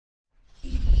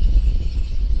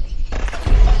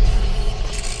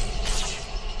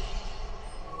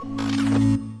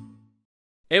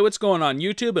Hey, what's going on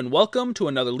YouTube, and welcome to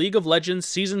another League of Legends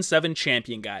Season 7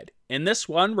 Champion Guide. In this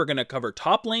one, we're going to cover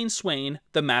top lane Swain,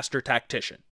 the Master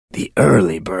Tactician. The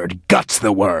early bird guts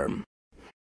the worm.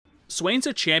 Swain's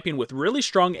a champion with really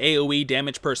strong AoE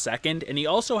damage per second, and he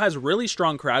also has really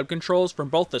strong crowd controls from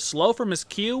both the slow from his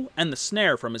Q and the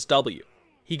snare from his W.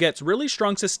 He gets really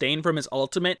strong sustain from his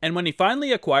ultimate, and when he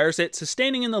finally acquires it,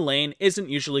 sustaining in the lane isn't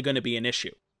usually going to be an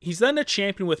issue. He's then a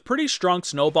champion with pretty strong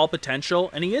snowball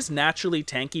potential, and he is naturally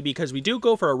tanky because we do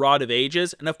go for a Rod of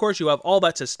Ages, and of course you have all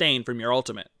that sustain from your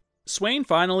ultimate. Swain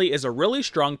finally is a really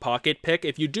strong pocket pick.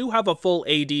 If you do have a full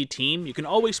AD team, you can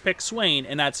always pick Swain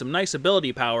and add some nice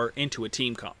ability power into a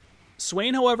team comp.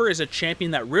 Swain, however, is a champion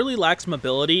that really lacks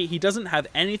mobility. He doesn't have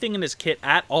anything in his kit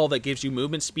at all that gives you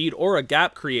movement speed or a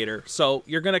gap creator, so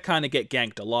you're going to kind of get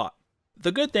ganked a lot.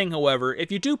 The good thing, however,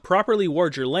 if you do properly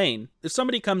ward your lane, if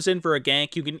somebody comes in for a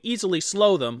gank, you can easily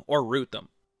slow them or root them.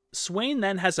 Swain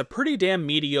then has a pretty damn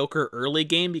mediocre early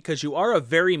game because you are a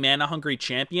very mana-hungry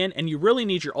champion and you really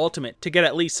need your ultimate to get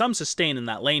at least some sustain in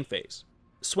that lane phase.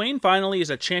 Swain finally is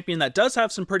a champion that does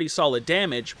have some pretty solid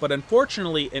damage, but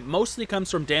unfortunately it mostly comes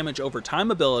from damage over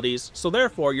time abilities, so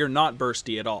therefore you're not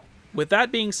bursty at all. With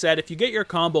that being said, if you get your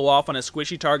combo off on a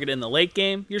squishy target in the late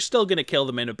game, you're still going to kill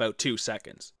them in about 2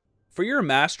 seconds. For your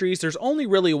Masteries, there's only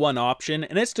really one option,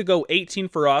 and it's to go 18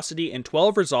 Ferocity and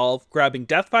 12 Resolve, grabbing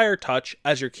Deathfire Touch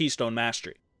as your Keystone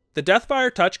Mastery. The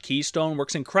Deathfire Touch Keystone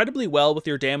works incredibly well with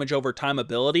your damage over time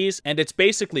abilities, and it's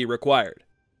basically required.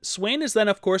 Swain is then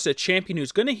of course a champion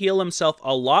who's going to heal himself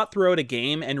a lot throughout a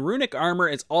game, and Runic Armor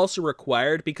is also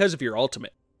required because of your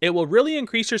ultimate. It will really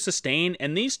increase your sustain,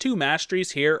 and these two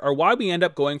Masteries here are why we end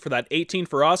up going for that 18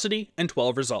 Ferocity and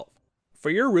 12 Resolve. For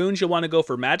your runes, you'll want to go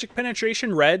for Magic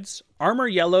Penetration Reds, Armor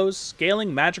Yellows,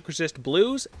 Scaling Magic Resist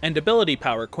Blues, and Ability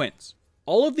Power Quints.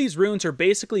 All of these runes are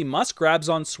basically must-grabs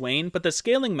on Swain, but the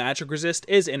Scaling Magic Resist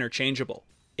is interchangeable.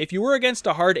 If you were against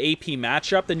a hard AP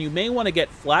matchup, then you may want to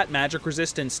get Flat Magic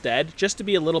Resist instead, just to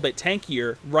be a little bit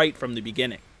tankier right from the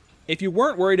beginning. If you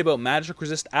weren't worried about Magic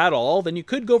Resist at all, then you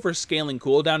could go for Scaling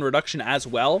Cooldown Reduction as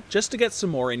well, just to get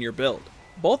some more in your build.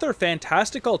 Both are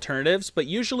fantastic alternatives, but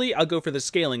usually I'll go for the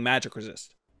Scaling Magic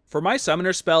Resist. For my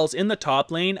summoner spells in the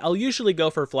top lane, I'll usually go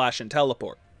for Flash and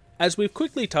Teleport. As we've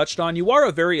quickly touched on, you are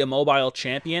a very immobile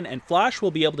champion, and Flash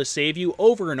will be able to save you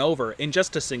over and over in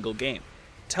just a single game.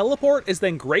 Teleport is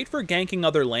then great for ganking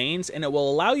other lanes, and it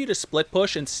will allow you to split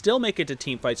push and still make it to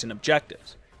teamfights and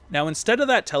objectives. Now instead of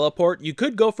that Teleport, you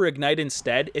could go for Ignite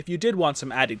instead if you did want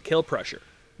some added kill pressure.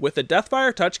 With the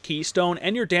Deathfire Touch Keystone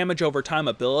and your damage over time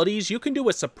abilities, you can do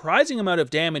a surprising amount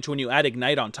of damage when you add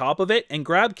Ignite on top of it and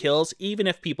grab kills even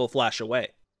if people flash away.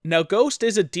 Now Ghost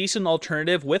is a decent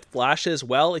alternative with Flash as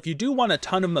well if you do want a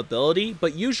ton of mobility,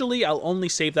 but usually I'll only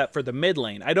save that for the mid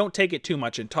lane. I don't take it too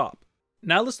much in top.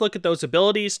 Now let's look at those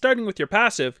abilities, starting with your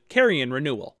passive, Carrion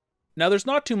Renewal. Now there's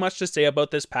not too much to say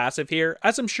about this passive here.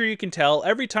 As I'm sure you can tell,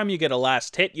 every time you get a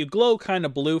last hit, you glow kind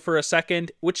of blue for a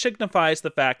second, which signifies the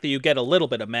fact that you get a little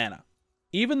bit of mana.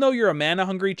 Even though you're a mana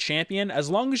hungry champion, as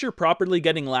long as you're properly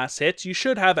getting last hits, you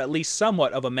should have at least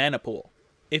somewhat of a mana pool.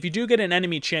 If you do get an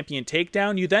enemy champion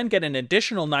takedown, you then get an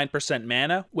additional 9%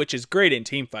 mana, which is great in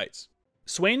teamfights.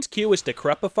 Swain's Q is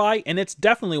Decrepify, and it's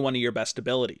definitely one of your best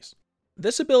abilities.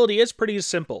 This ability is pretty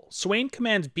simple. Swain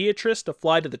commands Beatrice to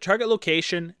fly to the target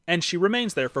location, and she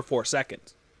remains there for 4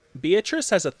 seconds. Beatrice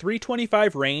has a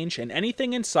 325 range, and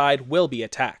anything inside will be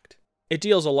attacked. It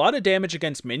deals a lot of damage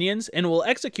against minions, and will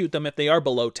execute them if they are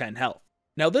below 10 health.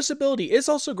 Now this ability is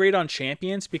also great on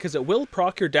champions because it will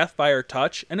proc your Deathfire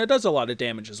Touch, and it does a lot of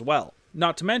damage as well.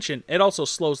 Not to mention, it also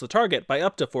slows the target by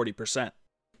up to 40%.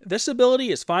 This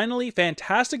ability is finally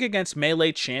fantastic against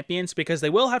melee champions because they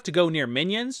will have to go near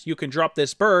minions. You can drop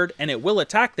this bird and it will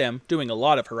attack them, doing a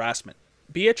lot of harassment.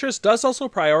 Beatrice does also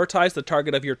prioritize the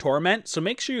target of your Torment, so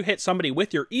make sure you hit somebody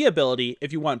with your E ability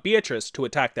if you want Beatrice to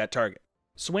attack that target.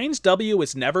 Swain's W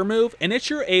is Never Move, and it's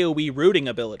your AoE rooting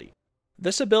ability.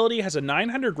 This ability has a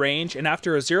 900 range, and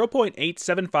after a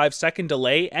 0.875 second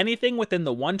delay, anything within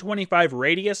the 125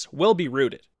 radius will be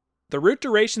rooted. The root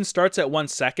duration starts at 1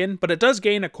 second, but it does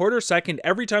gain a quarter second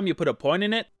every time you put a point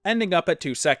in it, ending up at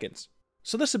 2 seconds.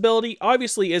 So this ability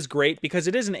obviously is great because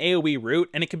it is an AoE root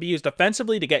and it can be used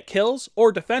offensively to get kills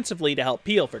or defensively to help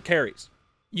peel for carries.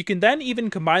 You can then even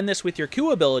combine this with your Q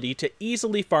ability to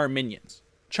easily farm minions.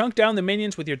 Chunk down the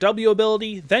minions with your W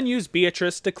ability, then use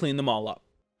Beatrice to clean them all up.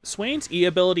 Swain's E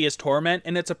ability is Torment,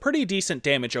 and it's a pretty decent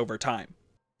damage over time.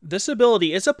 This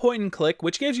ability is a point and click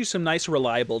which gives you some nice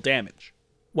reliable damage.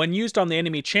 When used on the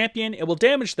enemy champion, it will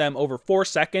damage them over 4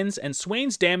 seconds, and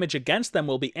Swain's damage against them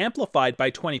will be amplified by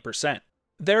 20%.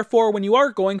 Therefore, when you are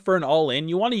going for an all-in,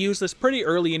 you want to use this pretty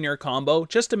early in your combo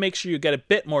just to make sure you get a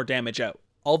bit more damage out.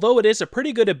 Although it is a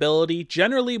pretty good ability,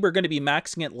 generally we're going to be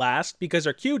maxing it last because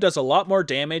our Q does a lot more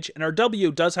damage and our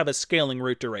W does have a scaling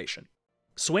root duration.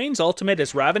 Swain's ultimate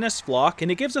is Ravenous Flock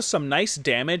and it gives us some nice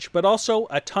damage but also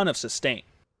a ton of sustain.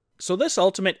 So this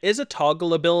ultimate is a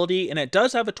toggle ability and it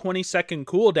does have a 20-second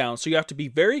cooldown, so you have to be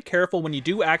very careful when you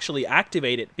do actually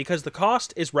activate it because the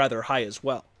cost is rather high as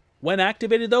well. When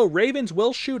activated though, Ravens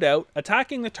will shoot out,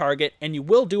 attacking the target, and you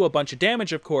will do a bunch of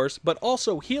damage of course, but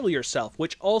also heal yourself,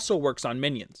 which also works on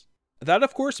minions. That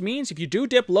of course means if you do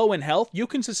dip low in health, you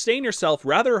can sustain yourself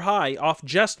rather high off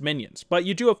just minions, but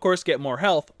you do of course get more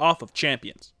health off of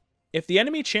champions. If the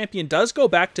enemy champion does go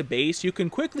back to base, you can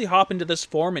quickly hop into this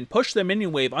form and push the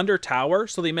minion wave under tower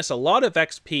so they miss a lot of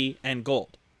XP and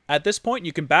gold. At this point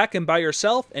you can back him by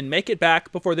yourself and make it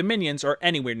back before the minions are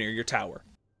anywhere near your tower.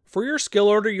 For your skill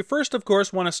order, you first of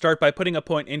course want to start by putting a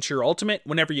point into your ultimate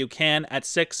whenever you can at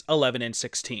 6, 11, and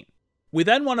 16. We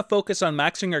then want to focus on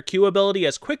maxing our Q ability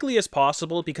as quickly as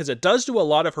possible because it does do a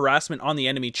lot of harassment on the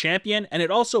enemy champion and it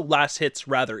also last hits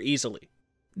rather easily.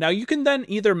 Now you can then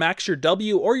either max your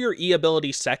W or your E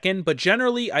ability second, but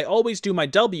generally I always do my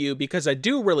W because I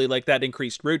do really like that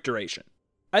increased root duration.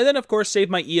 I then of course save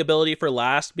my E ability for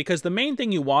last because the main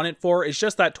thing you want it for is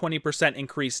just that 20%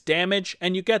 increased damage,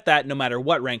 and you get that no matter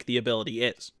what rank the ability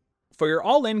is. For your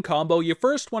all-in combo, you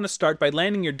first want to start by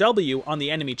landing your W on the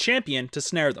enemy champion to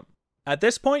snare them. At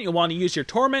this point you'll want to use your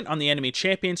Torment on the enemy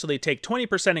champion so they take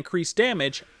 20% increased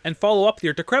damage, and follow up with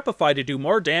your Decrepify to do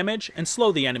more damage and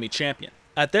slow the enemy champion.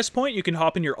 At this point, you can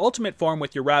hop in your ultimate form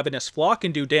with your Ravenous Flock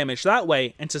and do damage that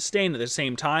way, and sustain at the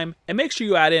same time, and make sure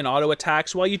you add in auto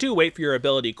attacks while you do wait for your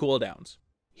ability cooldowns.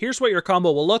 Here's what your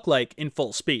combo will look like in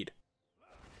full speed.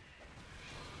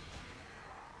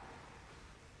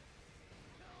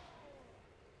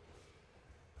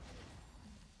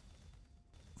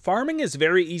 Farming is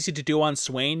very easy to do on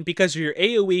Swain because of your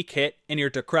AoE kit and your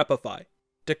Decrepify.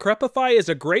 Decrepify is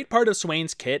a great part of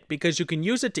Swain's kit because you can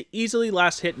use it to easily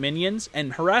last hit minions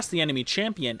and harass the enemy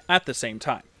champion at the same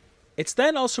time. It's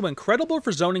then also incredible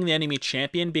for zoning the enemy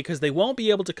champion because they won't be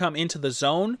able to come into the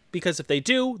zone, because if they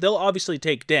do, they'll obviously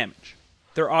take damage.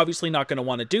 They're obviously not going to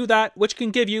want to do that, which can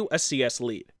give you a CS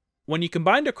lead. When you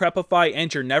combine Decrepify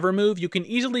and your Never Move, you can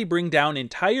easily bring down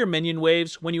entire minion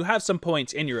waves when you have some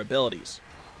points in your abilities.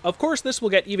 Of course, this will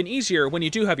get even easier when you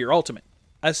do have your ultimate.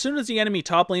 As soon as the enemy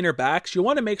top laner backs, you'll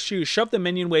want to make sure you shove the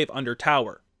minion wave under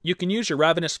tower. You can use your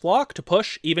Ravenous Flock to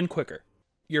push even quicker.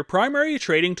 Your primary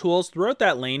trading tools throughout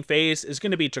that lane phase is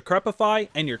going to be Decrepify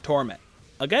and your Torment.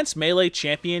 Against melee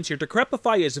champions, your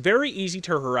Decrepify is very easy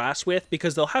to harass with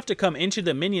because they'll have to come into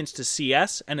the minions to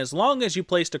CS, and as long as you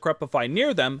place Decrepify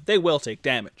near them, they will take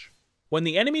damage. When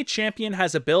the enemy champion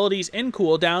has abilities in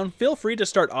cooldown, feel free to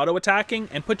start auto-attacking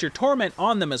and put your Torment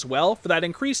on them as well for that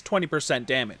increased 20%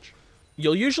 damage.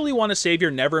 You'll usually want to save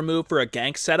your Never Move for a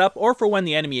gank setup or for when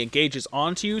the enemy engages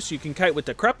onto you so you can kite with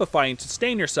Decrepify and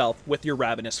sustain yourself with your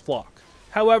Ravenous Flock.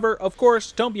 However, of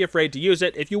course, don't be afraid to use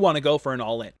it if you want to go for an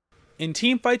all-in. In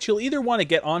teamfights, you'll either want to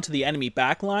get onto the enemy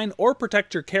backline or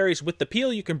protect your carries with the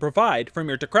peel you can provide from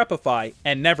your Decrepify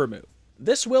and Never Move.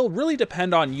 This will really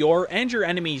depend on your and your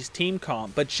enemy's team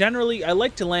comp, but generally I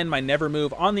like to land my Never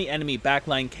Move on the enemy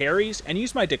backline carries and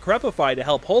use my Decrepify to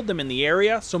help hold them in the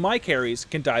area so my carries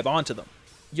can dive onto them.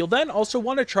 You'll then also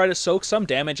want to try to soak some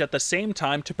damage at the same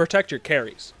time to protect your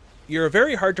carries. You're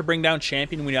very hard to bring down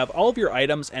champion when you have all of your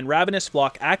items and Ravenous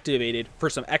Flock activated for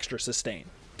some extra sustain.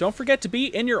 Don't forget to be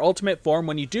in your ultimate form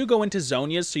when you do go into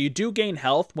Zonias so you do gain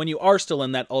health when you are still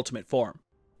in that ultimate form.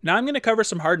 Now I'm going to cover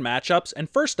some hard matchups, and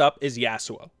first up is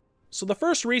Yasuo. So the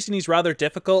first reason he's rather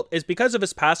difficult is because of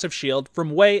his passive shield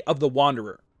from Way of the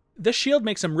Wanderer. This shield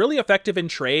makes him really effective in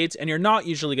trades, and you're not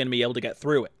usually going to be able to get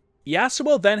through it.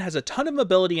 Yasuo then has a ton of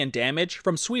mobility and damage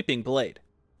from Sweeping Blade.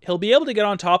 He'll be able to get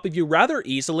on top of you rather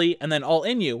easily and then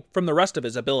all-in you from the rest of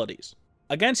his abilities.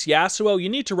 Against Yasuo, you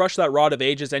need to rush that Rod of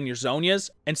Ages and your Zonias,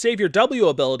 and save your W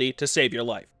ability to save your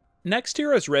life. Next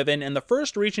here is Riven, and the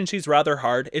first region she's rather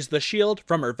hard is the shield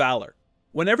from her Valor.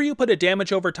 Whenever you put a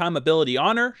damage over time ability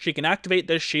on her, she can activate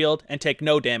this shield and take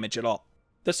no damage at all.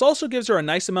 This also gives her a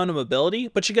nice amount of mobility,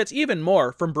 but she gets even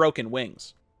more from Broken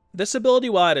Wings. This ability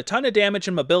will add a ton of damage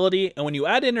and mobility, and when you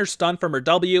add in her stun from her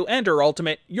W and her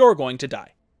ultimate, you're going to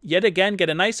die. Yet again, get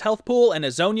a nice health pool and a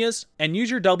Zonias, and use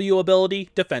your W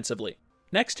ability defensively.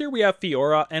 Next here we have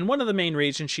Fiora, and one of the main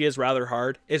reasons she is rather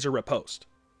hard is her Riposte.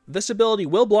 This ability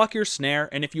will block your snare,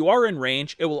 and if you are in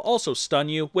range, it will also stun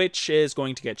you, which is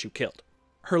going to get you killed.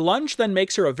 Her lunge then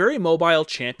makes her a very mobile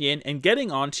champion, and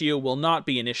getting onto you will not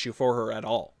be an issue for her at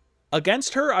all.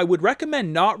 Against her, I would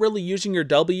recommend not really using your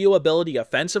W ability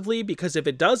offensively, because if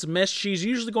it does miss, she's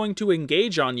usually going to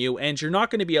engage on you and you're not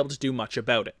going to be able to do much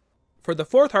about it. For the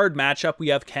 4th hard matchup, we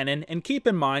have Kennen, and keep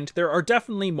in mind, there are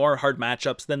definitely more hard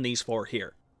matchups than these 4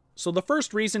 here. So the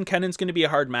first reason Kennen's going to be a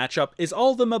hard matchup is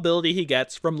all the mobility he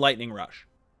gets from Lightning Rush.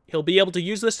 He'll be able to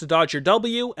use this to dodge your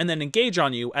W and then engage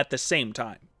on you at the same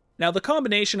time. Now the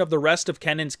combination of the rest of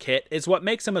Kennen's kit is what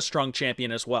makes him a strong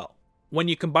champion as well. When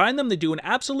you combine them, they do an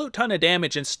absolute ton of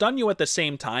damage and stun you at the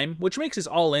same time, which makes his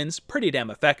all-ins pretty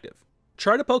damn effective.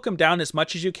 Try to poke him down as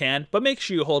much as you can, but make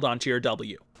sure you hold on to your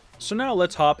W. So now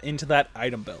let's hop into that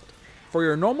item build. For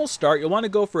your normal start, you'll want to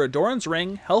go for a Doran's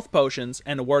Ring, health potions,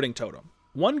 and a warding totem.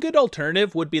 One good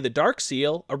alternative would be the Dark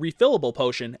Seal, a refillable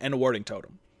potion, and a warding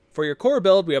totem. For your core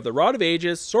build, we have the Rod of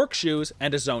Ages, Sorc Shoes,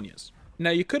 and Azonias. Now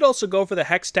you could also go for the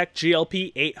Hextech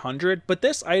GLP 800, but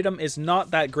this item is not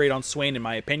that great on Swain in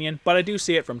my opinion, but I do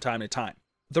see it from time to time.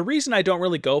 The reason I don't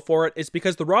really go for it is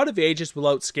because the Rod of Ages will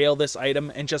outscale this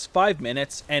item in just 5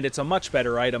 minutes, and it's a much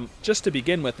better item just to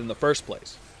begin with in the first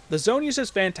place. The Zonias is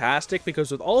fantastic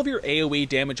because with all of your AoE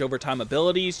damage over time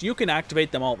abilities, you can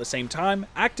activate them all at the same time,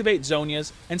 activate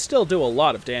Zonias, and still do a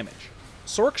lot of damage.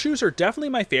 Sorc Shoes are definitely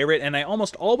my favorite, and I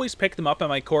almost always pick them up in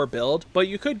my core build, but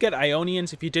you could get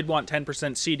Ionians if you did want 10%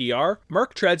 CDR,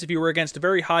 Merc Treads if you were against a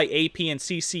very high AP and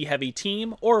CC heavy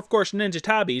team, or of course Ninja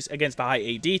Tabbies against a high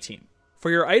AD team.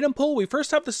 For your item pool, we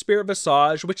first have the Spirit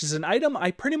Visage, which is an item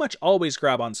I pretty much always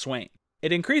grab on Swain.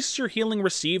 It increases your healing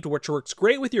received, which works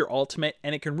great with your ultimate,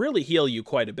 and it can really heal you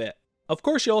quite a bit. Of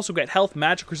course, you also get health,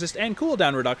 magic resist, and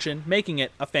cooldown reduction, making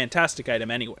it a fantastic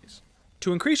item anyways.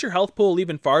 To increase your health pool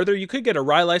even farther, you could get a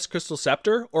Rylai's Crystal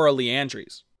Scepter or a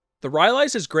Liandry's. The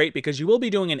Rylai's is great because you will be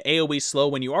doing an AoE slow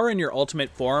when you are in your ultimate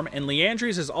form, and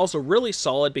Liandry's is also really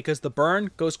solid because the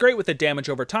burn goes great with the damage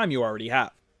over time you already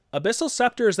have. Abyssal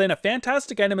Scepter is then a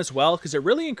fantastic item as well because it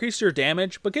really increases your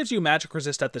damage but gives you magic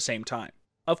resist at the same time.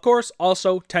 Of course,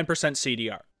 also 10%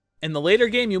 CDR. In the later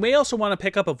game, you may also want to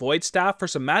pick up a Void Staff for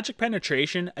some magic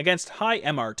penetration against high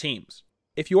MR teams.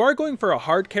 If you are going for a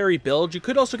hard carry build, you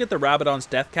could also get the Rabadon's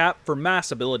Death Cap for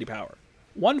mass ability power.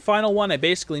 One final one I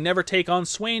basically never take on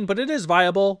Swain, but it is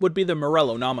viable, would be the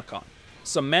Morellonomicon.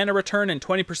 Some mana return and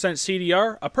 20%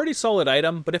 CDR, a pretty solid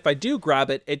item, but if I do grab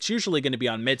it, it's usually going to be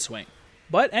on mid-swing.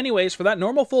 But anyways, for that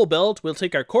normal full build, we'll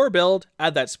take our core build,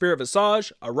 add that Spirit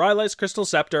Visage, a Rylai's Crystal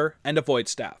Scepter, and a Void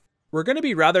Staff. We're going to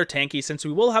be rather tanky since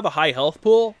we will have a high health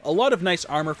pool, a lot of nice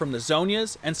armor from the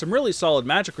Zonias, and some really solid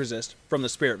magic resist from the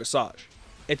Spirit Visage.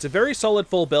 It's a very solid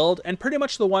full build, and pretty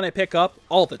much the one I pick up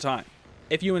all the time.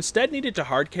 If you instead needed to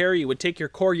hard carry, you would take your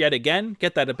core yet again,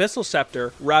 get that Abyssal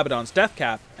Scepter, Rabadon's Death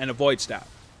Cap, and a Void Staff.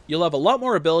 You'll have a lot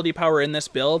more ability power in this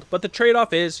build, but the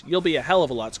trade-off is, you'll be a hell of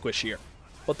a lot squishier.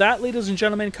 But that, ladies and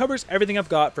gentlemen, covers everything I've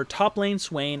got for top lane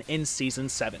Swain in Season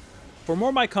 7. For more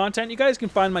of my content, you guys can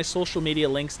find my social media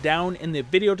links down in the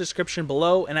video description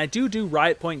below, and I do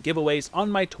Riot Point giveaways on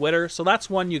my Twitter, so that's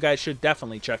one you guys should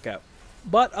definitely check out.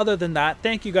 But other than that,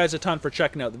 thank you guys a ton for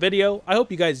checking out the video. I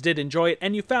hope you guys did enjoy it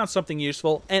and you found something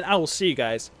useful, and I will see you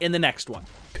guys in the next one.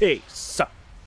 Peace.